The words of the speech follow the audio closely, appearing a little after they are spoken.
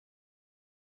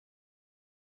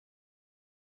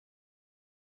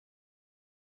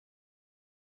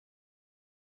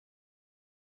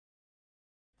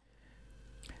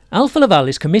Alfa Laval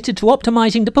is committed to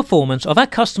optimizing the performance of our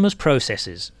customers'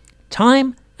 processes,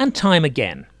 time and time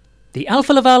again. The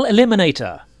Alfa Laval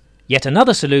Eliminator, yet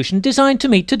another solution designed to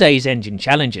meet today's engine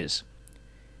challenges.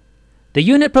 The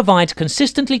unit provides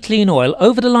consistently clean oil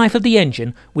over the life of the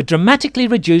engine with dramatically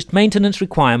reduced maintenance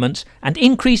requirements and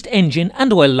increased engine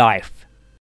and oil life.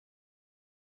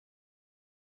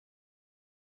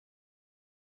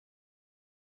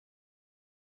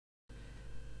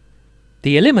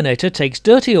 The Eliminator takes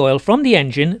dirty oil from the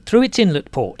engine through its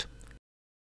inlet port,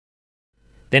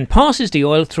 then passes the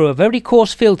oil through a very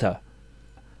coarse filter,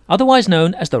 otherwise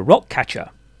known as the rock catcher.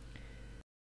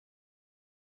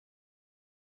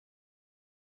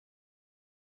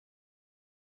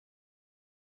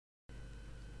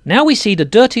 Now we see the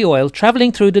dirty oil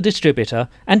travelling through the distributor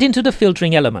and into the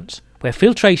filtering elements, where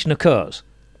filtration occurs.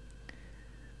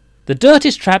 The dirt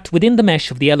is trapped within the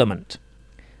mesh of the element.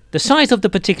 The size of the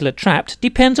particulate trapped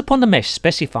depends upon the mesh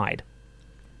specified.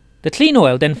 The clean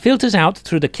oil then filters out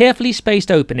through the carefully spaced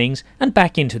openings and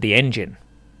back into the engine.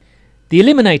 The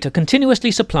Eliminator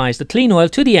continuously supplies the clean oil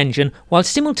to the engine while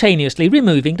simultaneously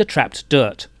removing the trapped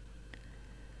dirt.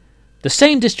 The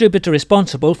same distributor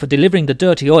responsible for delivering the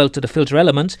dirty oil to the filter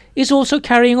elements is also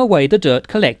carrying away the dirt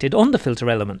collected on the filter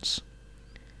elements.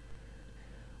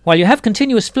 While you have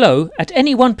continuous flow, at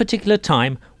any one particular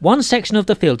time, one section of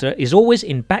the filter is always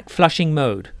in back flushing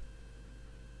mode.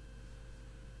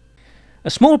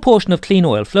 A small portion of clean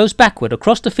oil flows backward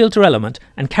across the filter element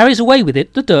and carries away with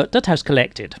it the dirt that has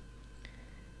collected.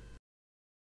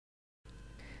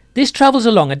 This travels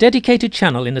along a dedicated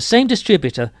channel in the same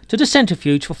distributor to the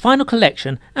centrifuge for final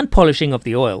collection and polishing of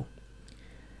the oil.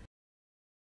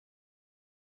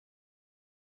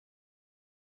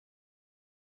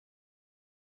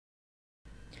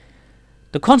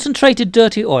 The concentrated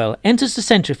dirty oil enters the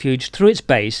centrifuge through its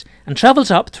base and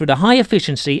travels up through the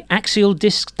high-efficiency axial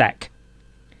disc stack.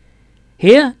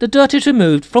 Here, the dirt is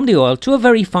removed from the oil to a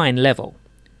very fine level.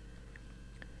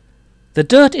 The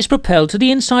dirt is propelled to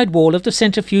the inside wall of the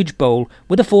centrifuge bowl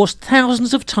with a force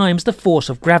thousands of times the force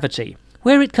of gravity,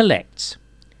 where it collects.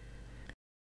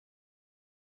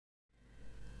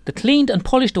 The cleaned and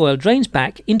polished oil drains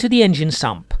back into the engine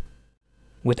sump.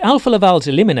 With Alfa Laval's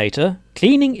Eliminator,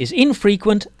 cleaning is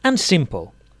infrequent and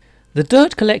simple. The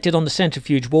dirt collected on the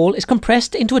centrifuge wall is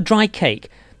compressed into a dry cake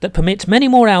that permits many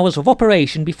more hours of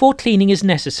operation before cleaning is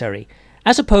necessary,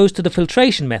 as opposed to the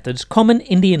filtration methods common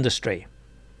in the industry.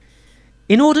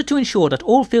 In order to ensure that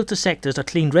all filter sectors are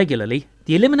cleaned regularly,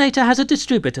 the Eliminator has a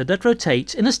distributor that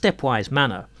rotates in a stepwise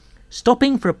manner,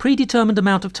 stopping for a predetermined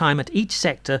amount of time at each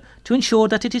sector to ensure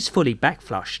that it is fully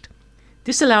backflushed.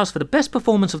 This allows for the best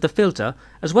performance of the filter,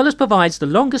 as well as provides the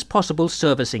longest possible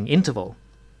servicing interval.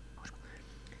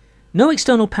 No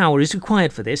external power is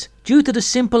required for this due to the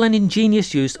simple and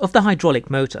ingenious use of the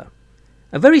hydraulic motor.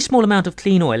 A very small amount of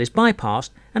clean oil is bypassed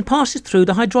and passes through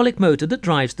the hydraulic motor that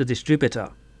drives the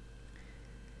distributor.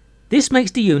 This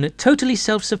makes the unit totally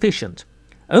self-sufficient,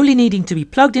 only needing to be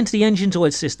plugged into the engine's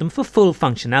oil system for full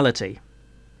functionality.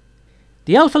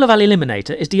 The Alfa Laval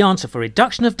Eliminator is the answer for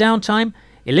reduction of downtime,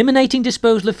 eliminating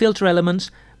disposal of filter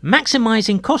elements,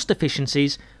 maximising cost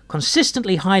efficiencies,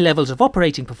 consistently high levels of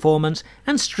operating performance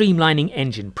and streamlining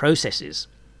engine processes.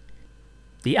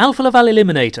 The Alfa Laval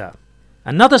Eliminator,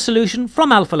 another solution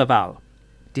from Alfa Laval,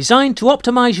 designed to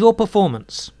optimise your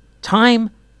performance, time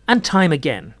and time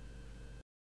again.